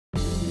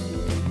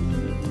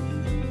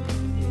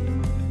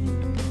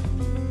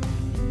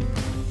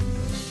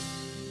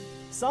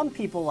Some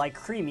people like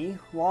creamy,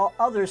 while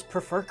others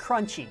prefer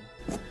crunchy.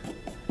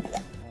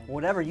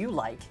 Whatever you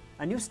like,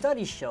 a new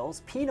study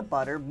shows peanut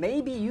butter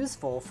may be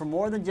useful for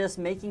more than just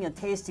making a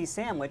tasty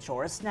sandwich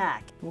or a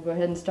snack. We'll go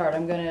ahead and start.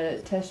 I'm going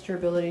to test your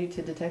ability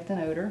to detect an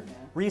odor.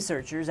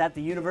 Researchers at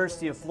the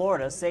University of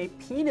Florida say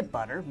peanut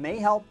butter may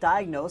help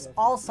diagnose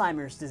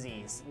Alzheimer's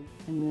disease.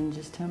 And then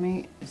just tell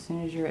me as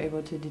soon as you're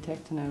able to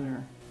detect an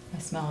odor. I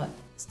smell it.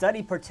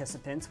 Study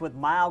participants with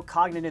mild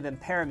cognitive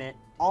impairment,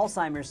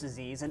 Alzheimer's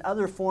disease, and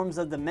other forms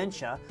of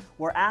dementia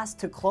were asked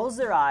to close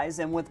their eyes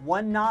and with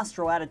one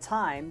nostril at a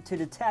time to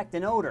detect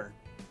an odor.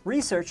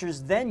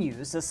 Researchers then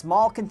used a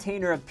small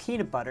container of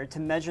peanut butter to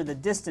measure the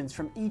distance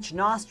from each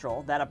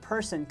nostril that a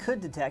person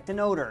could detect an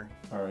odor.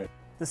 All right.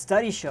 The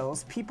study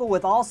shows people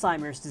with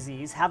Alzheimer's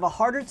disease have a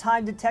harder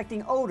time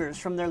detecting odors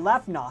from their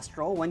left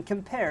nostril when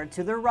compared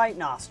to their right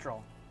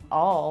nostril.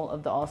 All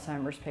of the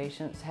Alzheimer's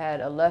patients had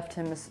a left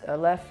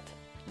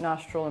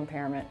nostril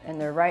impairment,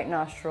 and their right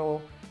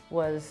nostril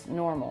was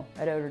normal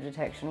at odor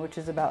detection, which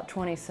is about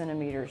 20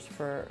 centimeters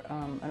for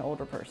an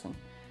older person.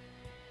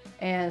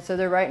 And so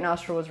their right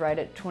nostril was right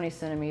at 20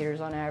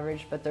 centimeters on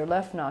average, but their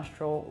left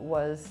nostril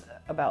was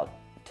about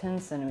 10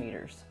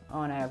 centimeters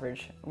on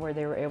average, where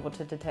they were able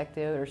to detect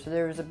the odor. So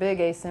there was a big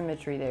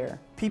asymmetry there.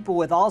 People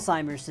with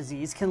Alzheimer's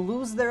disease can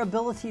lose their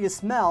ability to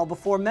smell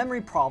before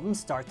memory problems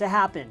start to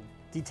happen.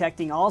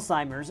 Detecting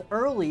Alzheimer's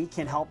early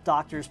can help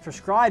doctors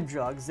prescribe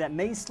drugs that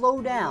may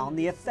slow down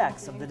the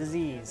effects of the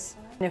disease.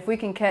 And if we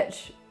can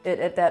catch it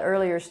at that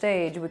earlier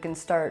stage, we can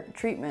start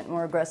treatment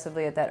more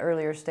aggressively at that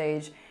earlier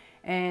stage,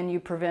 and you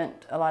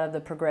prevent a lot of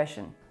the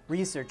progression.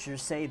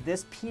 Researchers say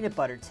this peanut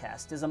butter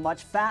test is a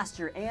much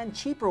faster and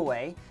cheaper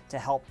way to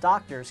help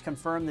doctors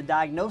confirm the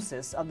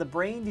diagnosis of the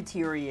brain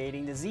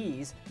deteriorating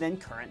disease than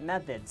current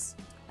methods.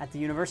 At the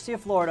University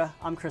of Florida,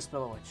 I'm Chris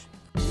Bilowich.